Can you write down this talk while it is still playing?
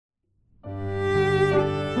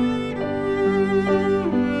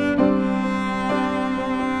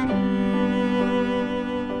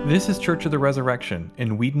This is Church of the Resurrection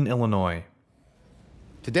in Wheaton, Illinois.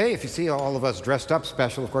 Today, if you see all of us dressed up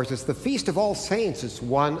special, of course, it's the Feast of All Saints. It's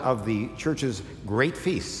one of the church's great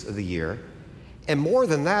feasts of the year. And more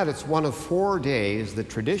than that, it's one of 4 days that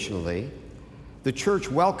traditionally the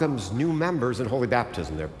church welcomes new members in holy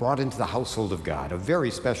baptism. They're brought into the household of God, a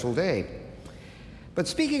very special day. But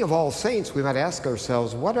speaking of All Saints, we might ask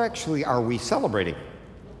ourselves, what actually are we celebrating?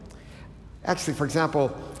 Actually, for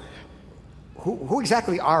example, who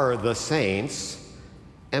exactly are the saints?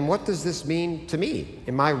 And what does this mean to me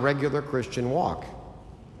in my regular Christian walk?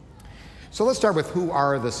 So let's start with who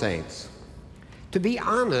are the saints. To be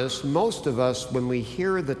honest, most of us, when we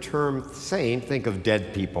hear the term saint, think of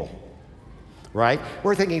dead people, right?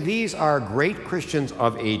 We're thinking these are great Christians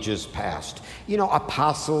of ages past. You know,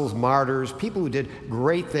 apostles, martyrs, people who did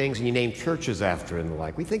great things, and you name churches after and the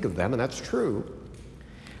like. We think of them, and that's true.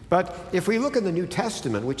 But if we look in the New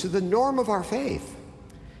Testament, which is the norm of our faith,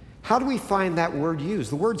 how do we find that word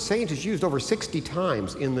used? The word saint is used over 60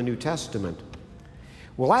 times in the New Testament.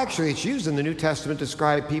 Well, actually, it's used in the New Testament to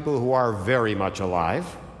describe people who are very much alive,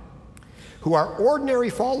 who are ordinary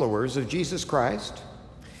followers of Jesus Christ,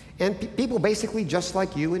 and people basically just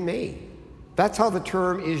like you and me. That's how the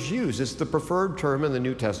term is used. It's the preferred term in the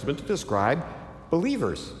New Testament to describe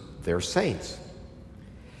believers. They're saints.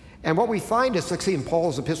 And what we find is, like see in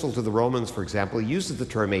Paul's epistle to the Romans, for example, he uses the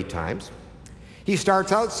term 8 times. He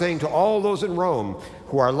starts out saying to all those in Rome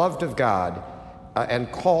who are loved of God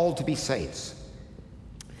and called to be saints.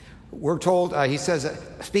 We're told, he says,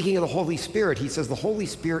 speaking of the Holy Spirit, he says the Holy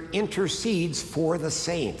Spirit intercedes for the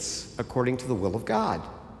saints according to the will of God.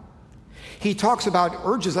 He talks about,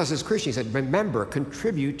 urges us as Christians, he said, remember,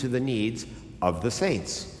 contribute to the needs of the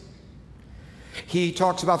saints. He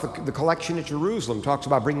talks about the collection at Jerusalem, talks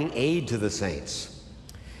about bringing aid to the saints.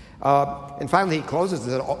 And finally, he closes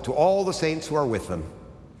to all the saints who are with them.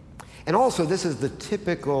 And also, this is the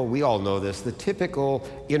typical, we all know this, the typical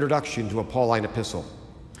introduction to a Pauline epistle.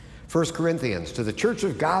 1 Corinthians, to the church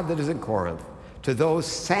of God that is in Corinth, to those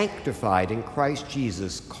sanctified in Christ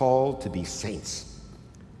Jesus, called to be saints.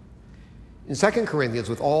 In 2 Corinthians,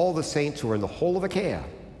 with all the saints who are in the whole of Achaia,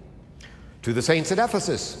 to the saints at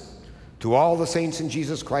Ephesus, to all the saints in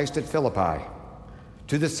Jesus Christ at Philippi,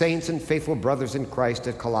 to the saints and faithful brothers in Christ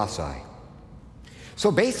at Colossae.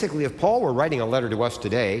 So basically, if Paul were writing a letter to us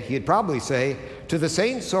today, he'd probably say, to the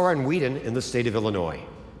saints who are in Wheaton in the state of Illinois,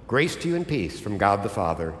 grace to you and peace from God the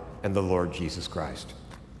Father and the Lord Jesus Christ.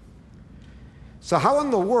 So how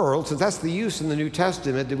in the world, since that's the use in the New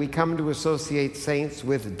Testament, did we come to associate saints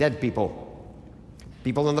with dead people,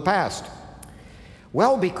 people in the past?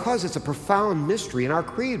 Well, because it's a profound mystery in our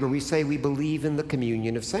creed where we say we believe in the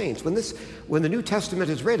communion of saints. When the New Testament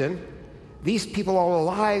is written, these people are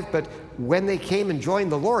alive, but when they came and joined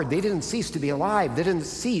the Lord, they didn't cease to be alive. They didn't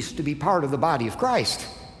cease to be part of the body of Christ.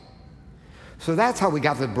 So that's how we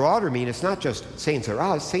got the broader meaning. It's not just saints are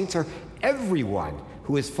us. Saints are everyone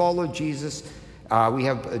who has followed Jesus. We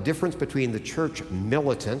have a difference between the church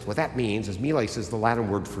militant. What that means is miles is the Latin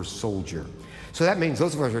word for soldier. So that means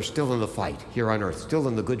those of us are still in the fight here on earth, still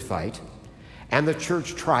in the good fight, and the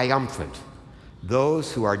church triumphant, those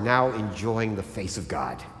who are now enjoying the face of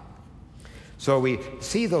God. So we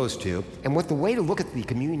see those two, and the way to look at the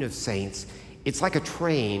communion of saints, it's like a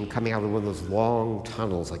train coming out of one of those long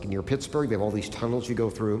tunnels, like near Pittsburgh, they have all these tunnels you go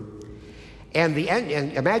through. And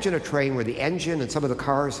imagine a train where the engine and some of the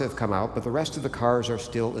cars have come out, but the rest of the cars are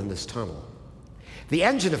still in this tunnel. The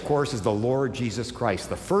engine, of course, is the Lord Jesus Christ,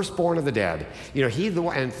 the firstborn of the dead. You know, he's the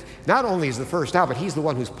one, and not only is the first out, but he's the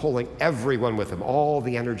one who's pulling everyone with him. All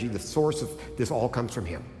the energy, the source of this all comes from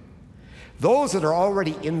him. Those that are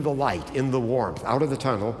already in the light, in the warmth, out of the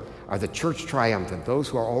tunnel, are the church triumphant, those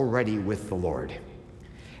who are already with the Lord.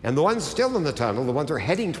 And the ones still in the tunnel, the ones who are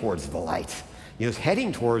heading towards the light,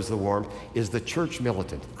 heading towards the warmth, is the church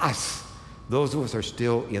militant, us. Those of us are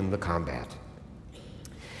still in the combat.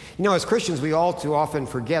 You know, as Christians, we all too often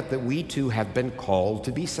forget that we too have been called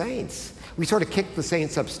to be saints. We sort of kick the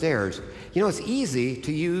saints upstairs. You know, it's easy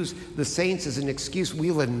to use the saints as an excuse.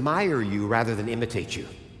 We'll admire you rather than imitate you.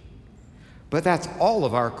 But that's all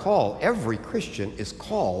of our call. Every Christian is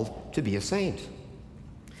called to be a saint.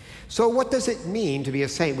 So what does it mean to be a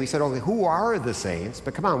saint? We said, okay, who are the saints?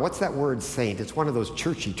 But come on, what's that word saint? It's one of those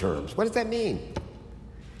churchy terms. What does that mean?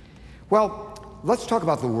 Well, let's talk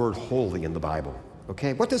about the word holy in the Bible.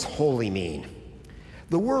 Okay, what does holy mean?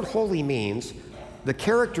 The word holy means the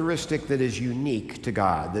characteristic that is unique to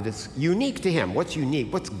God, that is unique to him. What's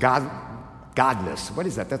unique? What's godness? What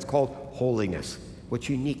is that? That's called holiness. What's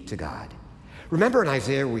unique to God. Remember in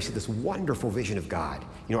Isaiah we see this wonderful vision of God.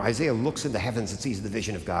 Isaiah looks in the heavens and sees the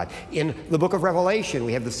vision of God. In the book of Revelation,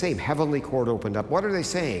 we have the same heavenly court opened up. What are they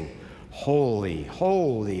saying? Holy,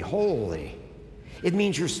 holy, holy. It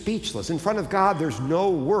means you're speechless. In front of God, there's no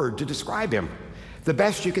word to describe him. The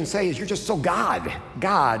best you can say is you're just so God,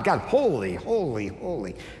 holy, holy,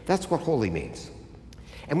 holy. That's what holy means.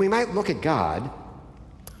 And we might look at God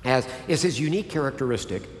as his unique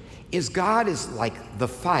characteristic is God is like the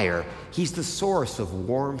fire. He's the source of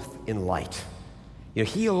warmth and light.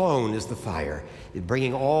 He alone is the fire,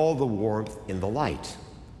 bringing all the warmth in the light.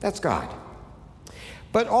 That's God.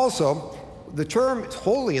 But also, the term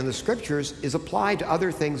holy in the scriptures is applied to other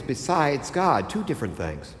things besides God, two different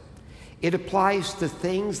things. It applies to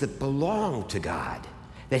things that belong to God,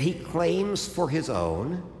 that he claims for his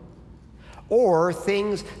own, or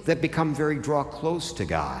things that draw close to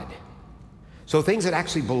God. So things that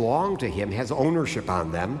actually belong to him, has ownership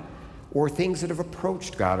on them, or things that have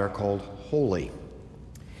approached God are called holy.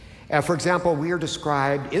 For example,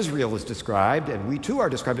 Israel is described, and we too are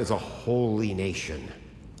described as a holy nation.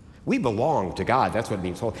 We belong to God. That's what it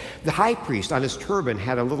means. The high priest on his turban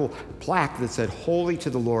had a little plaque that said, "Holy to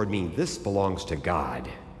the Lord," meaning this belongs to God.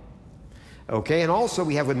 Okay, and also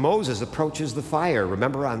we have when Moses approaches the fire,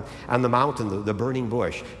 remember on the mountain, the burning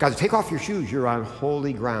bush. God says, "Take off your shoes. You're on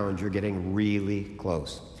holy ground. You're getting really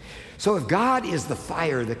close." So if God is the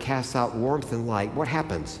fire that casts out warmth and light, what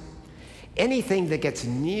happens? Anything that gets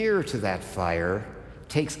near to that fire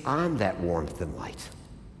takes on that warmth and light.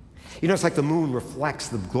 It's like the moon reflects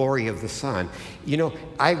the glory of the sun. When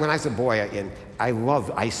I was a boy, I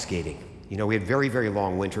loved ice skating. We had very, very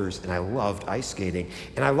long winters, and I loved ice skating.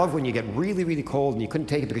 And I love when you get really, really cold and you couldn't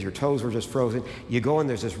take it because your toes were just frozen. You go and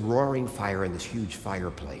there's this roaring fire in this huge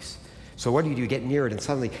fireplace. So what do? You get near it, and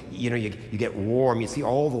suddenly, you get warm. You see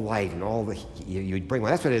all the light and all the, you bring one.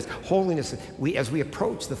 That's what it is. Holiness, as we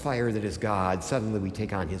approach the fire that is God, suddenly we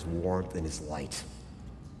take on his warmth and his light.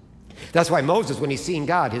 That's why Moses, when he's seeing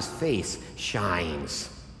God, his face shines.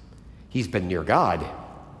 He's been near God.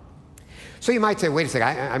 So you might say, wait a second,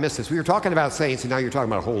 I missed this. We were talking about saints, and now you're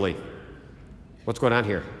talking about holy. What's going on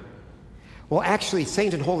here? Well, actually,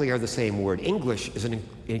 saint and holy are the same word. English is an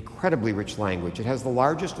incredibly rich language. It has the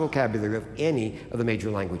largest vocabulary of any of the major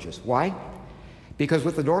languages. Why? Because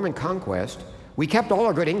with the Norman conquest, we kept all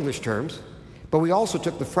our good English terms, but we also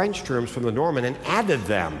took the French terms from the Norman and added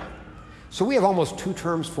them. So we have almost two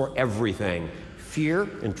terms for everything. Fear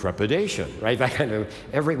and trepidation, right?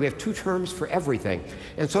 We have two terms for everything.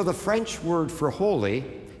 And so the French word for holy,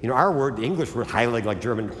 our word, the English word, highly like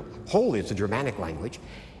German, holy, it's a Germanic language,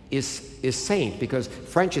 is saint, because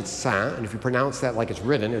French it's saint, and if you pronounce that like it's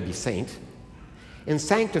written, it would be saint. And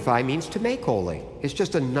sanctify means to make holy. It's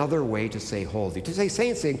just another way to say holy. To say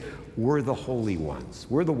saint, saying we're the holy ones.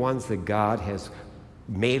 We're the ones that God has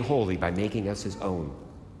made holy by making us his own.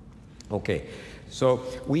 Okay, so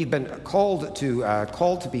we've been called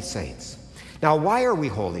to be saints. Now, why are we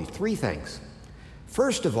holy? Three things.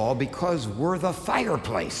 First of all, because we're the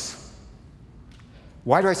fireplace.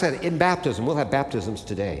 Why do I say that? In baptism, we'll have baptisms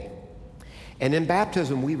today. And in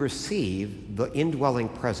baptism, we receive the indwelling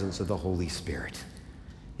presence of the Holy Spirit.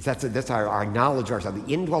 That's our knowledge of ourselves,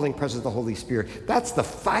 the indwelling presence of the Holy Spirit. That's the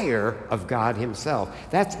fire of God himself.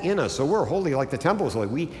 That's in us. So we're holy like the temple is holy.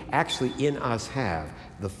 We actually in us have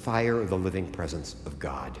the fire of the living presence of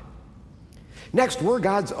God. Next, we're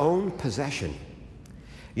God's own possession.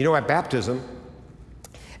 At baptism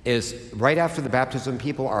is right after the baptism,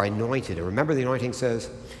 people are anointed. And remember the anointing says,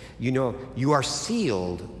 you are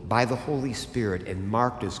sealed by the Holy Spirit and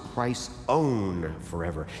marked as Christ's own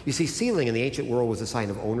forever. You see, sealing in the ancient world was a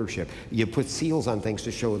sign of ownership. You put seals on things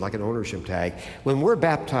to show like an ownership tag. When we're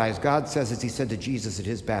baptized, God says, as he said to Jesus at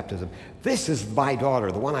his baptism, "This is my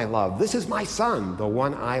daughter, the one I love. This is my son, the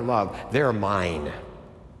one I love. They're mine."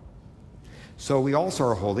 So we also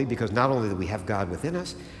are holy because not only do we have God within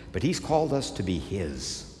us, but he's called us to be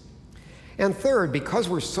his. And third, because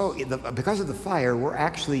of the fire,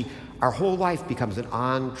 our whole life becomes an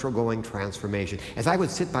ongoing transformation. As I would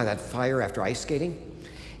sit by that fire after ice skating,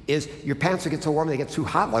 your pants would get so warm they get too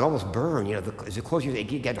hot, like almost burn. As you close, they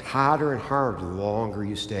get hotter and harder the longer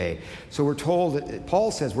you stay. So we're told that Paul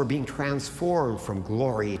says we're being transformed from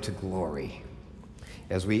glory to glory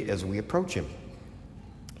as we approach him.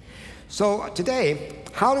 So today,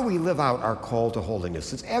 how do we live out our call to holiness?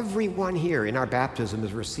 Since everyone here in our baptism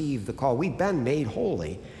has received the call, we've been made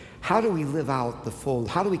holy. How do we live out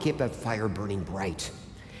how do we keep that fire burning bright?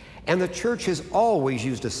 And the church has always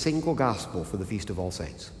used a single gospel for the Feast of All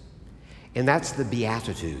Saints, and that's the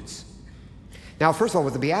Beatitudes. Now, first of all,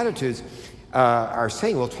 what the Beatitudes are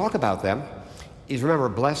saying, we'll talk about them, is, remember,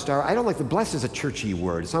 blessed are, I don't like the blessed is a churchy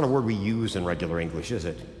word. It's not a word we use in regular English, is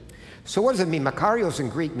it? So what does it mean? Makarios in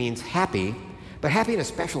Greek means happy, but happy in a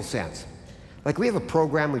special sense. Like we have a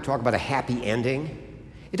program, we talk about a happy ending.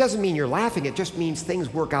 It doesn't mean you're laughing, it just means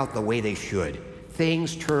things work out the way they should.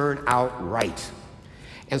 Things turn out right.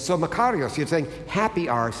 And so Makarios, you're saying happy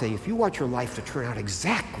are saying if you want your life to turn out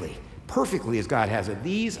exactly, perfectly as God has it,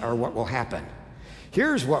 these are what will happen.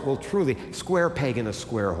 Here's what will truly, square peg in a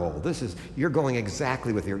square hole. This is, you're going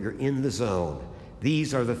exactly with you're in the zone.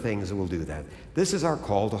 These are the things that will do that. This is our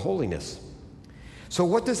call to holiness. So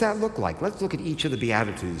what does that look like? Let's look at each of the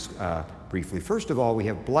Beatitudes briefly. First of all, we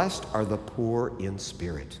have blessed are the poor in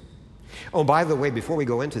spirit. Oh, by the way, before we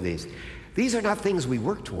go into these are not things we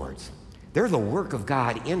work towards. They're the work of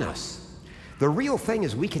God in us. The real thing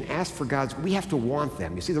is we can ask for God's, we have to want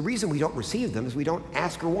them. You see, the reason we don't receive them is we don't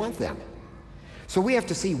ask or want them. So we have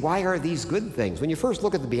to see, why are these good things? When you first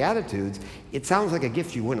look at the Beatitudes, it sounds like a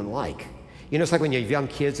gift you wouldn't like. You know, it's like when you have young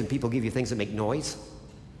kids and people give you things that make noise.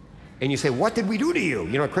 And you say, what did we do to you?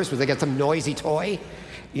 You know, at Christmas they get some noisy toy.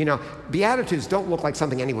 You know, Beatitudes don't look like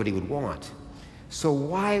something anybody would want. So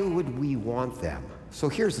why would we want them? So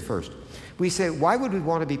here's the first. We say, why would we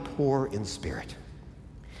want to be poor in spirit?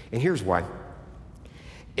 And here's why.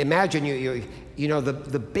 Imagine, you know,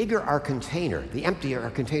 the bigger our container, the emptier our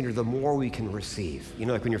container, the more we can receive. You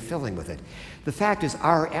know, like when you're filling with it. The fact is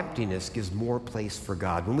our emptiness gives more place for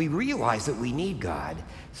God. When we realize that we need God,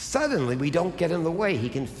 suddenly we don't get in the way. He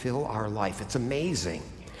can fill our life. It's amazing.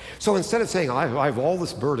 So instead of saying, I have all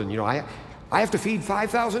this burden, you know, I have to feed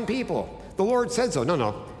 5,000 people. The Lord said so.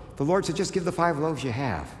 No. The Lord said, just give the 5 loaves you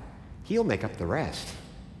have. He'll make up the rest.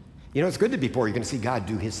 You know, it's good to be poor. You're going to see God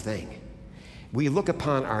do his thing. We look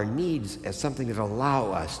upon our needs as something that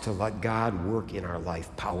allow us to let God work in our life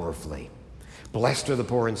powerfully. Blessed are the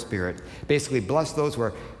poor in spirit. Basically, bless those who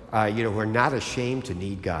are, who are not ashamed to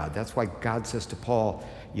need God. That's why God says to Paul,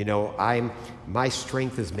 you know, my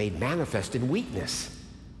strength is made manifest in weakness.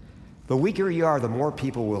 The weaker you are, the more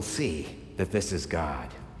people will see that this is God.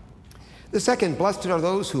 The second, blessed are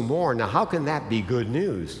those who mourn. Now, how can that be good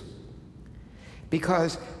news?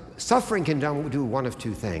 Because suffering can do one of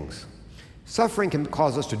two things. Suffering can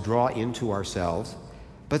cause us to draw into ourselves,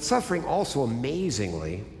 but suffering also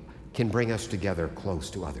amazingly can bring us together close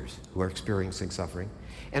to others who are experiencing suffering,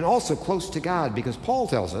 and also close to God, because Paul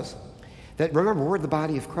tells us that, remember, we're the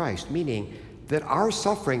body of Christ, meaning that our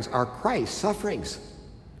sufferings are Christ's sufferings.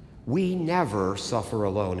 We never suffer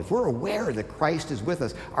alone. If we're aware that Christ is with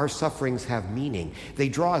us, our sufferings have meaning. They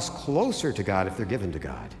draw us closer to God if they're given to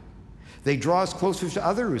God. They draw us closer to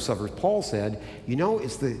others who suffer. Paul said, you know,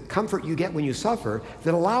 it's the comfort you get when you suffer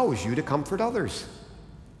that allows you to comfort others.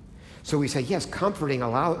 So we say, yes,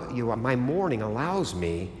 my mourning allows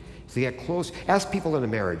me to get close. Ask people in a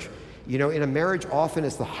marriage. You know, in a marriage, often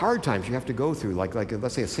it's the hard times you have to go through, like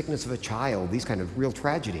let's say a sickness of a child, these kind of real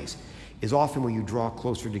tragedies, is often when you draw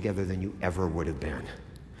closer together than you ever would have been.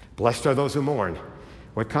 Blessed are those who mourn.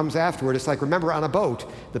 What comes afterward, it's like, remember, on a boat,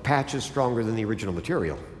 the patch is stronger than the original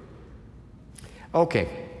material.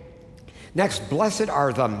 Okay. Next, blessed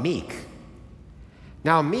are the meek.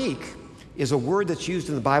 Now, meek is a word that's used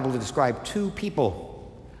in the Bible to describe two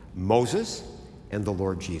people, Moses and the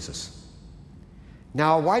Lord Jesus.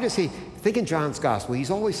 Now, why does he think in John's gospel?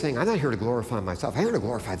 He's always saying, I'm not here to glorify myself. I'm here to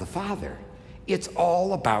glorify the Father. It's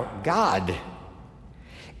all about God.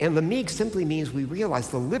 And the meek simply means we realize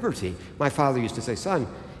the liberty. My father used to say, son,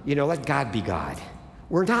 you know, let God be God.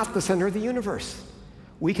 We're not the center of the universe.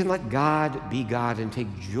 We can let God be God and take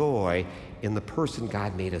joy in the person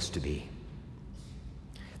God made us to be.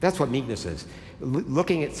 That's what meekness is.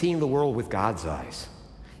 Seeing the world with God's eyes.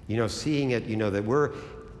 You know, seeing it, you know, that we're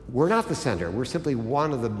not the center. We're simply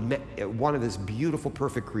one of this beautiful,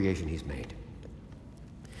 perfect creation he's made.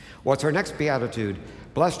 What's our next beatitude?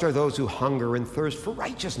 Blessed are those who hunger and thirst for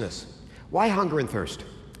righteousness. Why hunger and thirst?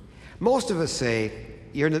 Most of us say,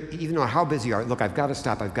 even though how busy you are, look, I've got to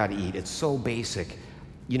stop, I've got to eat. It's so basic.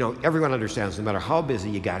 You know, everyone understands no matter how busy,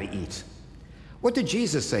 you got to eat. What did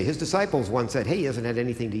Jesus say? His disciples once said, hey, he hasn't had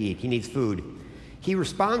anything to eat. He needs food. He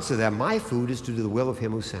responds to them, my food is to do the will of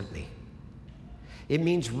him who sent me. It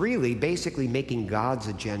means really basically making God's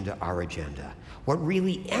agenda our agenda. What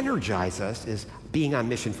really energizes us is being on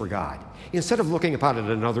mission for God. Instead of looking upon it as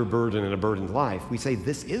another burden and a burdened life, we say,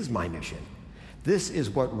 this is my mission. This is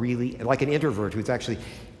what really, like an introvert who's actually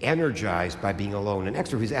energized by being alone, an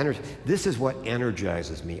extrovert who's energized, this is what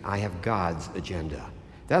energizes me. I have God's agenda.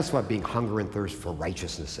 That's what being hunger and thirst for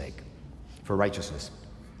righteousness' sake, for righteousness.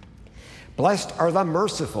 Blessed are the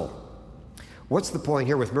merciful. What's the point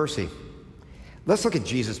here with mercy? Let's look at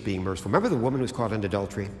Jesus being merciful. Remember the woman who's caught in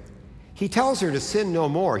adultery? He tells her to sin no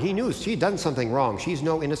more. He knew she'd done something wrong. She's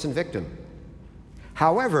no innocent victim.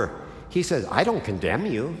 However, he says, I don't condemn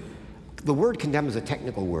you. The word condemn is a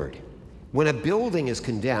technical word. When a building is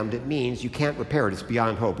condemned, it means you can't repair it. It's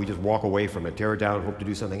beyond hope. We just walk away from it, tear it down, hope to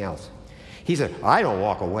do something else. He said, I don't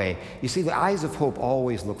walk away. You see, the eyes of hope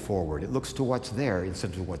always look forward. It looks to what's there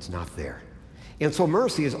instead of what's not there. And so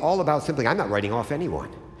mercy is all about simply, I'm not writing off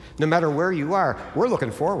anyone. No matter where you are, we're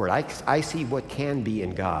looking forward. I see what can be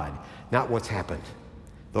in God, not what's happened.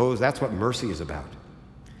 That's what mercy is about.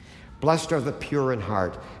 Blessed are the pure in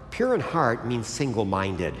heart. Pure in heart means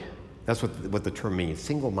single-minded. That's what the term means,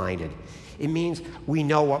 single-minded. It means we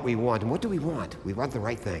know what we want. And what do we want? We want the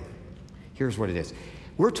right thing. Here's what it is.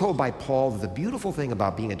 We're told by Paul that the beautiful thing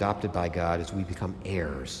about being adopted by God is we become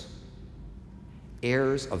heirs.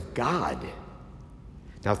 Heirs of God.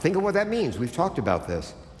 Now think of what that means. We've talked about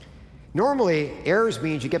this. Normally, heirs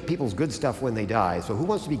means you get people's good stuff when they die. So who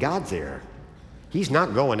wants to be God's heir? He's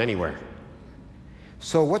not going anywhere.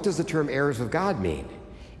 So what does the term heirs of God mean?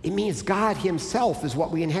 It means God himself is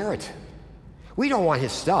what we inherit. We don't want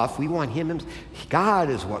his stuff. We want him. God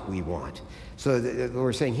is what we want. So what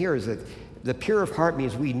we're saying here is that the pure of heart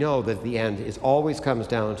means we know that the end always comes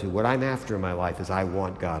down to what I'm after in my life is I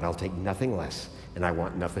want God. I'll take nothing less, and I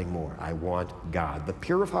want nothing more. I want God. The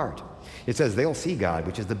pure of heart. It says they'll see God,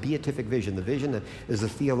 which is the beatific vision. The vision that, as the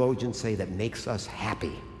theologians say, that makes us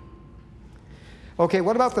happy. Okay,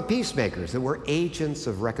 what about the peacemakers? That we're agents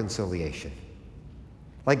of reconciliation.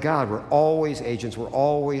 Like God, we're always agents. We're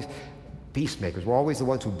always peacemakers. We're always the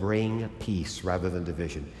ones who bring peace rather than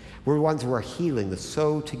division. We're the ones who are healing, the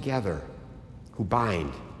sew together, who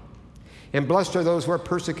bind. And blessed are those who are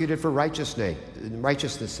persecuted for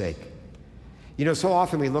righteousness' sake. You know, so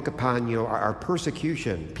often we look upon, our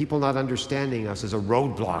persecution, people not understanding us, as a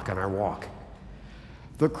roadblock on our walk.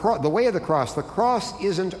 The way of the cross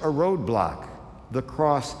isn't a roadblock. The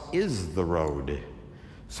cross is the road.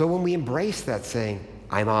 So when we embrace that saying,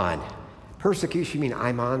 I'm on. Persecution means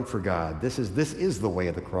I'm on for God. This is the way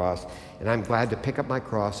of the cross, and I'm glad to pick up my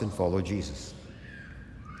cross and follow Jesus.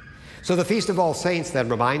 So the Feast of All Saints then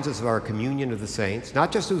reminds us of our communion of the saints,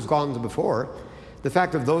 not just who's gone before, the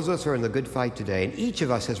fact of those of us who are in the good fight today, and each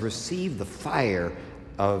of us has received the fire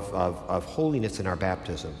of holiness in our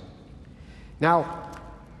baptism. Now,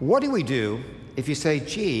 what do we do if you say,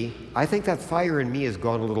 gee, I think that fire in me has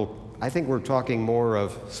gone a little, I think we're talking more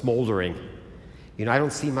of smoldering. I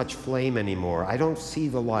don't see much flame anymore. I don't see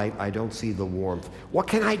the light. I don't see the warmth. What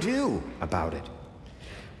can I do about it?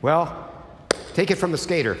 Well, take it from the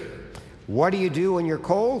skater. What do you do when you're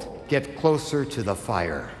cold? Get closer to the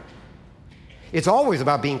fire. It's always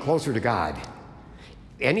about being closer to God.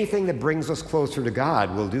 Anything that brings us closer to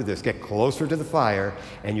God will do this. Get closer to the fire,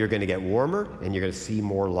 and you're going to get warmer, and you're going to see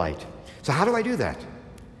more light. So how do I do that?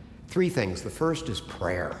 3 things. The first is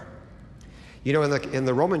prayer. In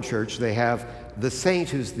the Roman Church, they have the saint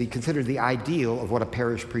who's considered the ideal of what a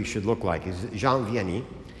parish priest should look like. He's Jean Vianney.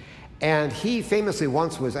 And he famously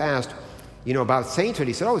once was asked, about sainthood.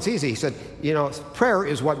 He said, it's easy. He said, prayer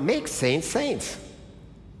is what makes saints saints.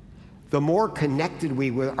 The more connected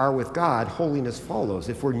we are with God, holiness follows.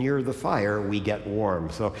 If we're near the fire, we get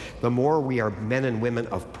warm. So the more we are men and women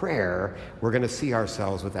of prayer, we're going to see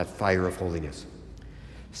ourselves with that fire of holiness.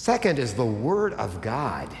 Second is the Word of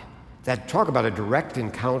God. That talk about a direct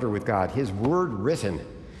encounter with God, his word written.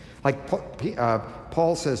 Like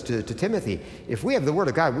Paul says to Timothy, if we have the Word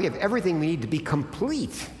of God, we have everything we need to be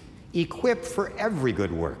complete, equipped for every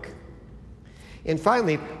good work. And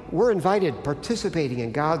finally, we're invited participating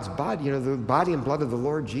in God's body, the body and blood of the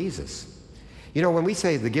Lord Jesus. When we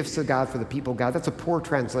say the gifts of God for the people of God, that's a poor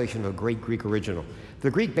translation of a great Greek original. The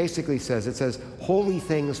Greek basically says, holy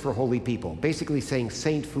things for holy people, basically saying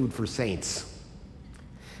saint food for saints.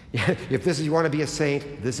 If you want to be a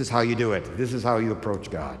saint, this is how you do it. This is how you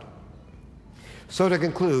approach God. So to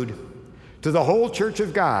conclude, to the whole church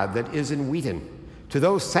of God that is in Wheaton, to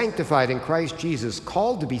those sanctified in Christ Jesus,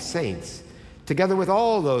 called to be saints, together with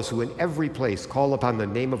all those who in every place call upon the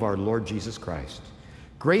name of our Lord Jesus Christ,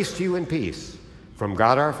 grace to you and peace from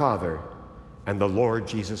God our Father and the Lord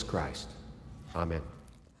Jesus Christ. Amen.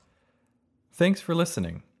 Thanks for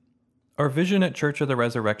listening. Our vision at Church of the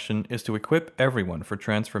Resurrection is to equip everyone for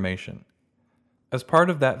transformation. As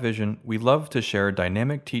part of that vision, we love to share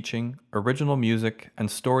dynamic teaching, original music,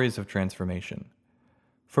 and stories of transformation.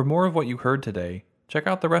 For more of what you heard today, check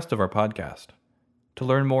out the rest of our podcast. To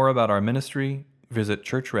learn more about our ministry, visit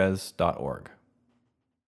churchres.org.